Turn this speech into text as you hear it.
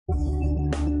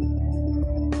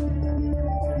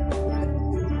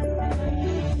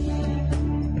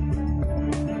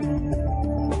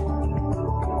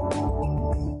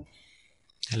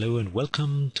and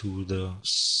welcome to the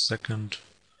second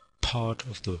part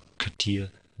of the Catia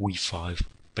V5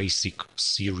 basic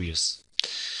series.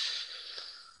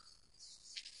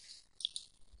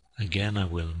 Again, I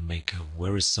will make a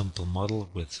very simple model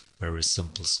with very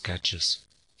simple sketches.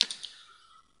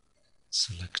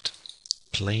 Select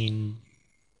plane,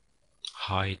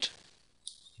 hide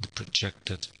the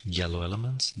projected yellow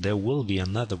elements. There will be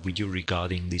another video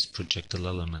regarding these projected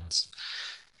elements,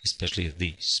 especially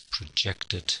this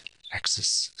projected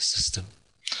axis system.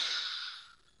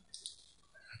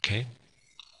 Okay,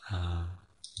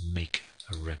 make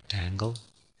a rectangle,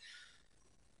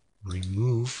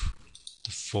 remove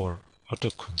the 4 auto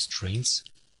constraints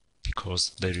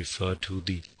because they refer to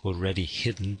the already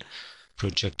hidden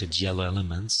projected yellow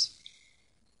elements.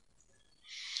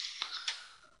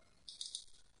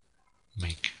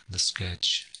 Make the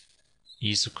sketch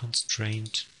ISO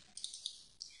constraint.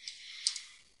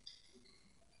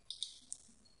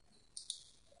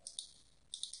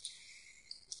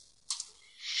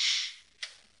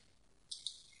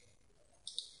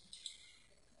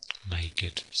 Make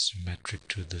it symmetric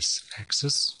to this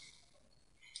axis.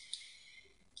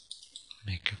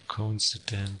 Make a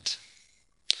coincident.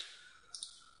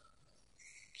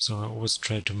 So I always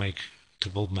try to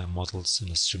build my models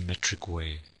in a symmetric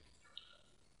way.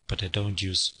 But I don't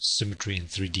use symmetry in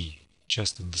 3D,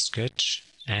 just in the sketch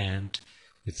and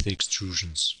with the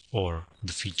extrusions or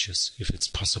the features if it's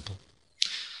possible.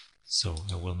 So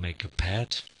I will make a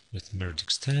pad with mirrored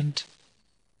extend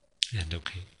and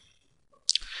OK.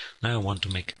 Now I want to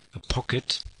make a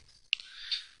pocket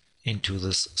into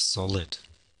this solid.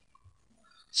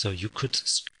 So you could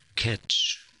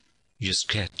sketch your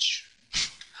sketch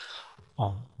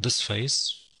on this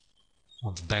face,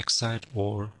 on the back side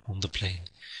or on the plane.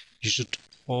 You should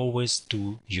always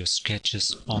do your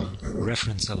sketches on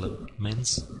reference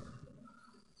elements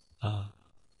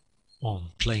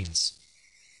on planes.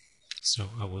 So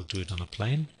I will do it on a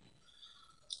plane.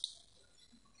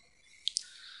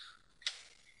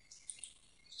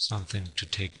 Something to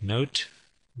take note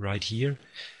right here.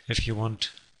 If you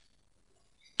want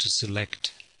to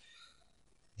select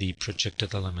the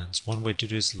projected elements, one way to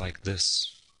do it is like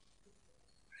this.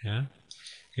 Yeah.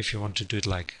 If you want to do it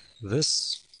like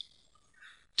this,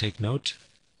 take note,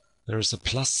 there is a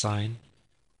plus sign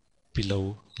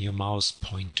below your mouse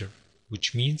pointer,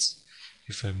 which means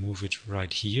if I move it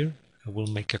right here, I will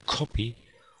make a copy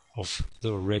of the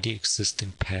already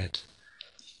existing pad.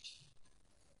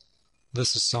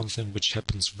 This is something which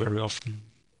happens very often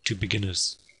to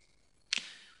beginners.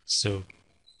 So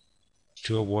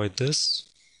to avoid this,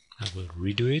 I will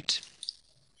redo it.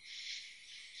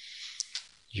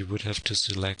 You would have to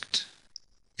select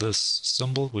this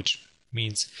symbol, which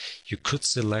means you could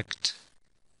select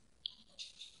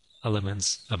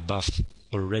elements above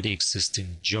already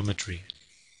existing geometry,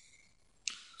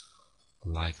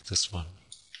 like this one.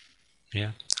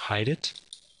 Yeah, hide it.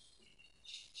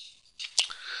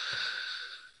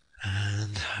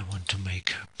 And I want to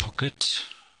make a pocket.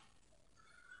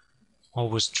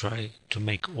 Always try to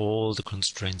make all the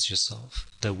constraints yourself.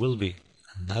 There will be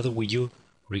another video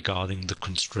regarding the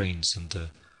constraints and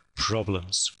the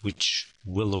problems which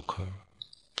will occur.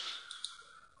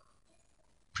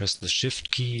 Press the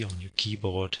Shift key on your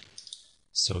keyboard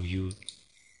so you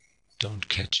don't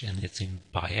catch anything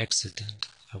by accident.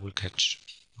 I will catch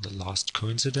the last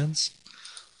coincidence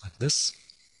like this.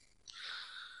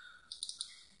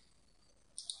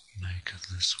 Make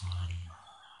this one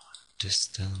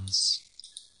distance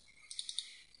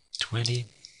 20.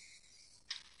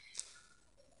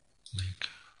 Make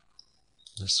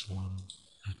this one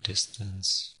a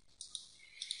distance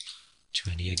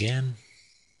 20 again.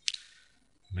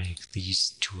 Make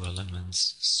these 2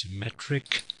 elements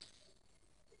symmetric.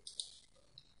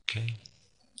 Okay.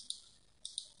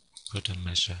 Put a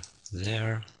measure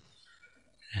there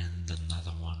and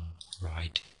another one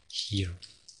right here.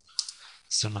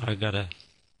 So now I got a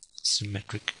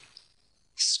symmetric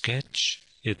sketch.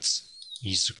 It's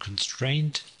ISO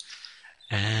constrained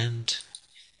and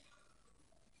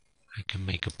I can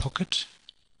make a pocket,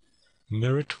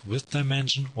 mirrored with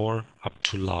dimension or up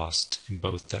to last in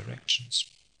both directions,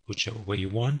 whichever way you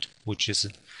want, which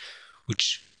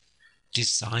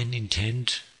design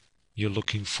intent you're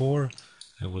looking for.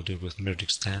 I will do it with mirrored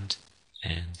extend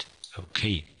and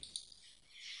OK.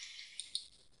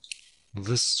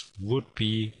 This would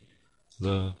be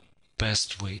the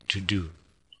best way to do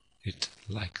it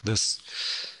like this.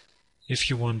 If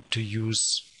you want to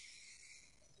use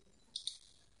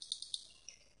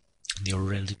the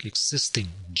already existing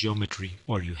geometry,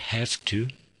 or you have to,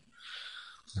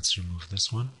 let's remove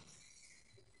this one.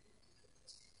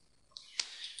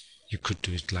 you could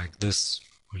do it like this,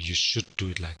 or you should do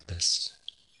it like this.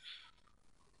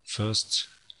 First,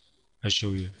 I show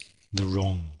you the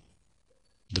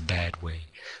bad way.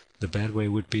 The bad way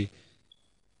would be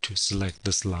to select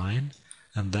this line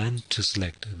and then to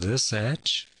select this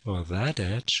edge or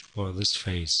this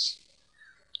face.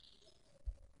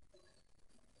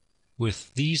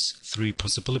 With these three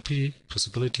possibilities,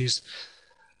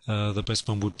 the best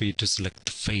one would be to select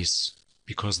the face,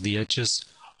 because the edges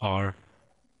are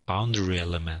boundary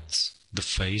elements. The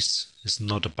face is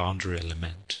not a boundary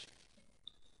element.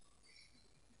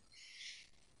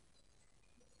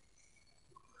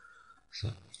 So,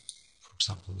 for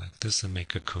example, like this, and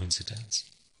make a coincidence.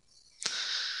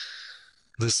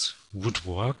 This would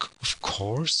work, of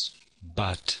course,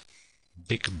 but,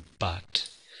 big but,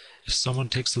 if someone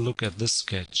takes a look at this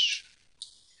sketch,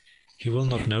 he will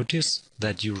not notice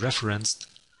that you referenced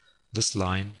this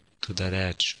line to that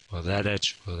edge or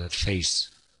that face.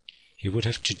 He would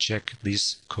have to check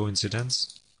this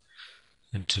coincidence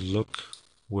and to look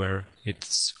where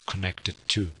it's connected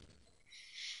to.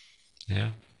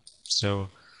 Yeah, so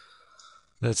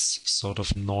that's sort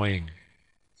of annoying.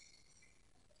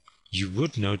 You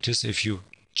would notice if you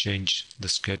change the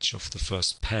sketch of the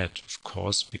first pad, of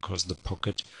course, because the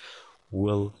pocket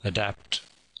will adapt.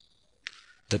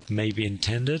 That may be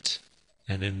intended,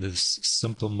 and in this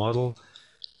simple model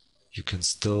you can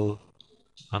still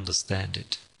understand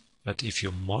it. But if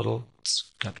your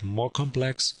models got more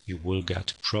complex, you will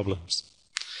get problems.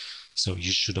 So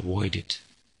you should avoid it.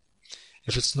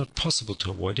 If it's not possible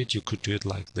to avoid it, you could do it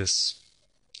like this.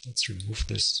 Let's remove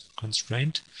this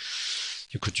constraint.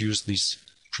 You could use these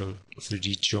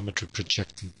 3D geometry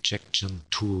projection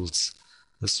tools.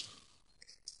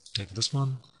 Take this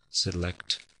one,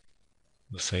 select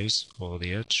the face or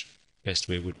the edge. Best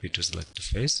way would be to select the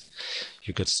face.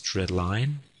 You get a straight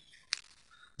line.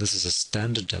 This is a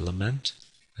standard element.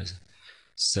 I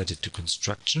set it to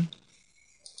construction.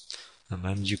 And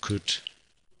then you could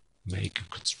make a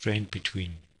constraint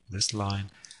between this line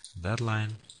and that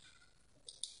line.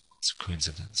 It's a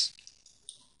coincidence.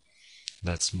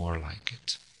 That's more like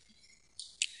it.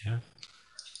 Yeah.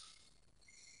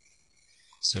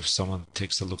 So if someone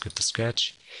takes a look at the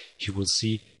sketch, he will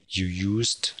see you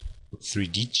used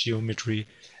 3D geometry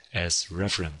as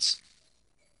reference.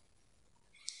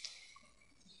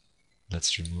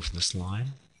 Let's remove this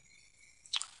line.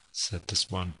 Set this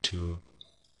one to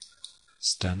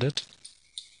standard.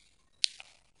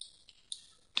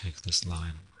 Take this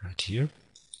line right here.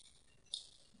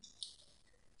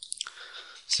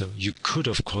 So you could,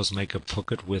 of course, make a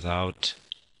pocket without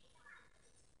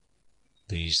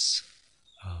these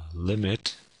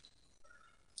limit.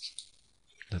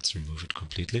 Let's remove it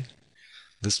completely.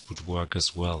 This would work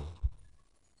as well,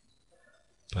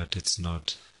 but it's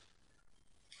not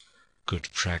good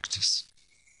practice.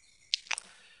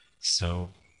 So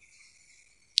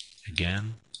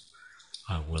again,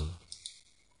 I will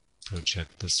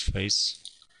project this face,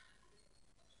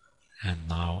 and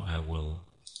now I will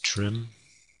trim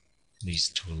these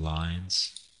two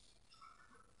lines,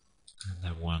 and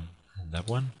that one and that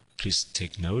one. Please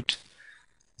take note,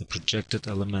 the projected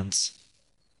elements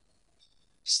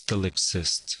still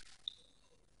exist.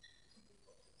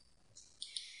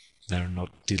 They're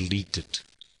not deleted.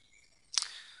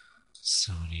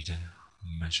 So I need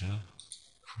a measure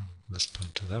from this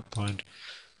point to that point.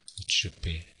 It should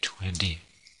be 20.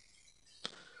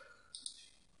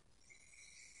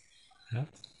 Yeah.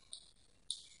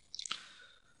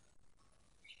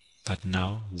 But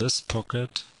now this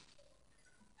pocket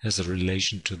has a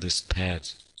relation to this pad.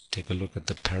 Take a look at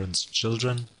the parents'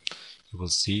 children. You will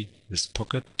see this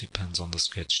pocket depends on the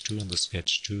sketch 2, and the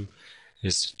sketch 2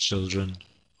 is children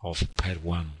of pad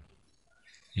 1.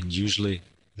 And usually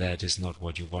that is not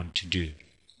what you want to do.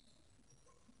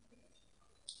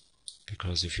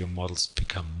 Because if your models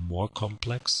become more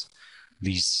complex,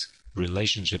 these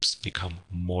relationships become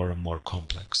more and more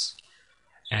complex.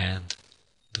 And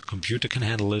the computer can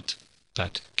handle it,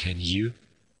 but can you?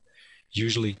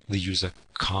 Usually the user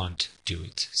can't do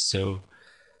it. So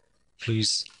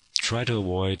please try to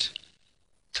avoid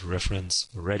to reference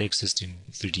already existing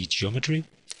 3D geometry.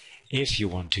 If you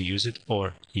want to use it,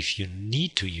 or if you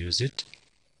need to use it,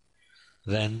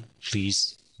 then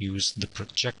please use the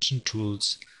projection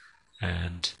tools,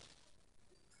 and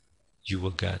you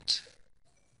will get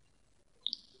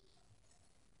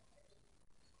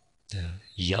the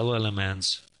yellow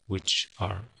elements which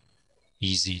are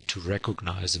easy to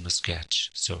recognize in a sketch.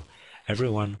 So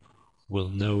everyone will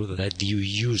know that you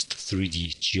used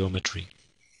 3D geometry.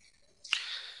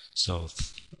 So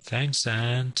thanks,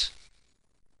 and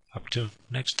up to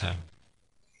next time.